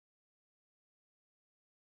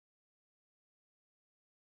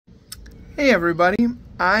Hey everybody,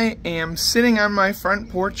 I am sitting on my front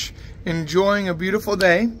porch enjoying a beautiful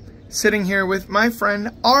day, sitting here with my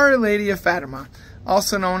friend Our Lady of Fatima,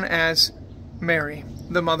 also known as Mary,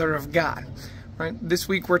 the Mother of God. Right? This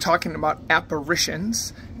week we're talking about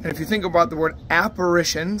apparitions, and if you think about the word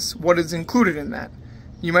apparitions, what is included in that?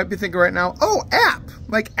 You might be thinking right now, oh, app,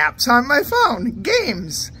 like apps on my phone,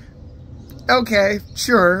 games. Okay,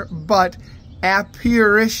 sure, but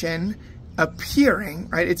apparition, appearing,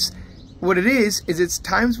 right? What it is it's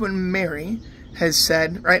times when Mary has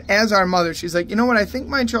said, right, as our mother, she's like, you know what, I think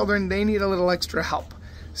my children, they need a little extra help.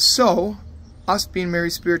 So, us being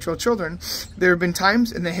Mary's spiritual children, there have been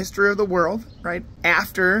times in the history of the world, right,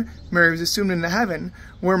 after Mary was assumed into heaven,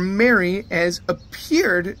 where Mary has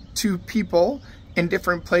appeared to people in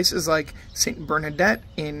different places like St. Bernadette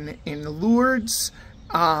in Lourdes,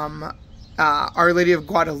 Our Lady of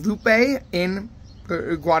Guadalupe in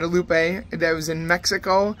Guadalupe, that was in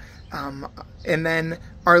Mexico, and then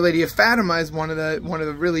Our Lady of Fatima is one of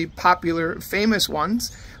the really popular, famous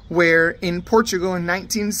ones, where in Portugal in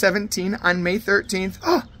 1917, on May 13th,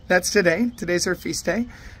 oh, that's today, today's her feast day,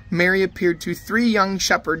 Mary appeared to 3 young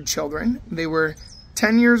shepherd children. They were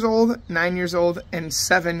 10 years old, 9 years old, and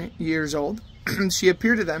 7 years old. She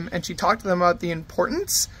appeared to them, and she talked to them about the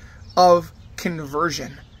importance of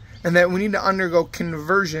conversion, and that we need to undergo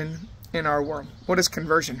conversion in our world. What is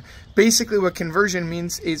conversion? Basically, what conversion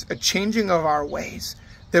means is a changing of our ways.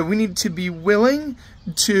 That we need to be willing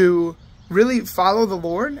to really follow the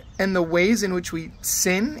Lord and the ways in which we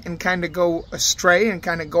sin and kind of go astray and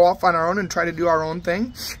kind of go off on our own and try to do our own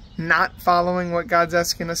thing, not following what God's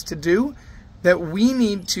asking us to do. That we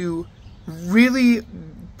need to really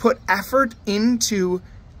put effort into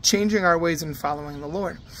changing our ways and following the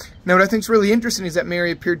Lord. Now, what I think is really interesting is that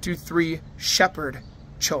Mary appeared to 3 shepherd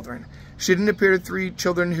children. She didn't appear to 3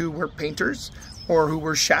 children who were painters, or who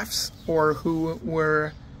were chefs, or who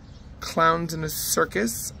were clowns in a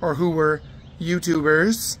circus, or who were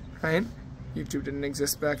YouTubers, right? YouTube didn't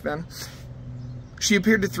exist back then. She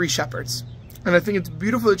appeared to 3 shepherds. And I think it's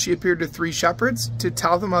beautiful that she appeared to 3 shepherds to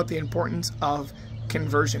tell them about the importance of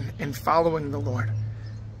conversion and following the Lord.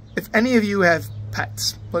 If any of you have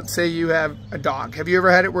pets, let's say you have a dog, have you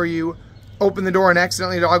ever had it where you open the door and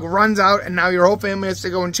accidentally the dog runs out and now your whole family has to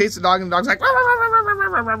go and chase the dog and the dog's like,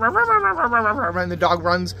 and the dog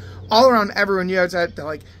runs all around everyone. You have to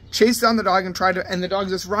like chase down the dog and and the dog's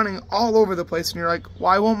just running all over the place, and you're like,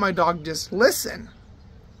 why won't my dog just listen?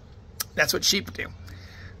 That's what sheep do,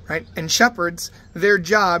 right? And shepherds, their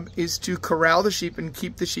job is to corral the sheep and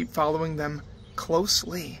keep the sheep following them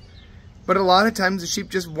closely. But a lot of times the sheep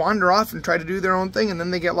just wander off and try to do their own thing, and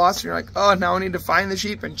then they get lost, and you're like, oh, now I need to find the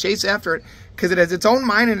sheep and chase after it because it has its own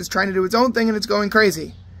mind and it's trying to do its own thing and it's going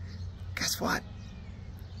crazy. Guess what?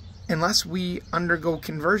 Unless we undergo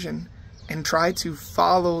conversion and try to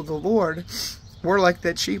follow the Lord, we're like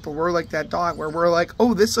that sheep, or we're like that dog, where we're like,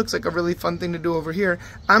 oh, this looks like a really fun thing to do over here.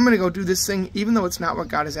 I'm going to go do this thing even though it's not what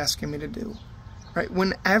God is asking me to do. Right?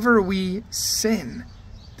 Whenever we sin,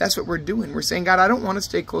 that's what we're doing. We're saying, God, I don't want to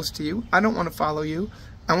stay close to you. I don't want to follow you.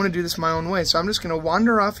 I want to do this my own way. So I'm just going to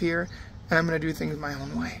wander off here, and I'm going to do things my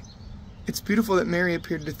own way. It's beautiful that Mary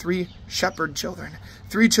appeared to 3 shepherd children.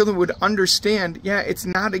 3 children would understand, yeah, it's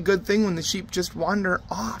not a good thing when the sheep just wander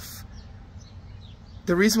off.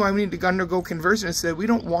 The reason why we need to undergo conversion is that we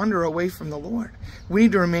don't wander away from the Lord. We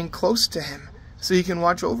need to remain close to Him so He can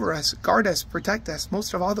watch over us, guard us, protect us,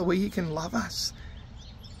 most of all the way He can love us.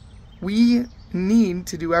 We need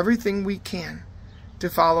to do everything we can to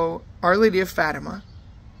follow Our Lady of Fatima,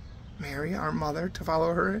 Mary, our mother, to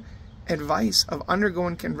follow her advice of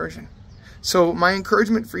undergoing conversion. So my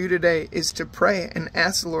encouragement for you today is to pray and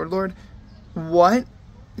ask the Lord, Lord, what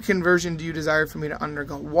conversion do you desire for me to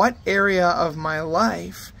undergo? What area of my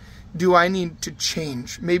life do I need to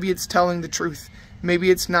change? Maybe it's telling the truth. Maybe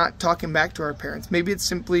it's not talking back to our parents. Maybe it's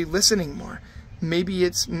simply listening more. Maybe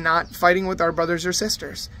it's not fighting with our brothers or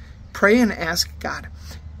sisters. Pray and ask God.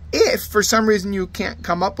 If for some reason you can't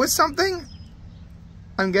come up with something,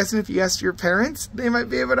 I'm guessing if you ask your parents, they might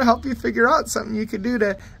be able to help you figure out something you could do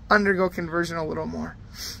to undergo conversion a little more.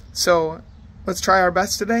 So let's try our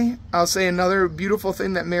best today. I'll say another beautiful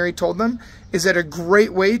thing that Mary told them is that a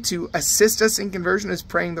great way to assist us in conversion is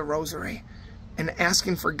praying the rosary and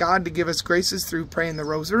asking for God to give us graces through praying the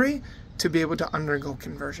rosary to be able to undergo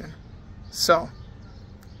conversion. So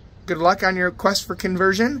good luck on your quest for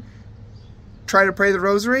conversion. Try to pray the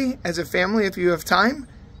rosary as a family if you have time,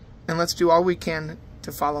 and let's do all we can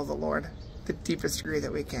to follow the Lord the deepest degree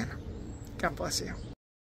that we can. God bless you.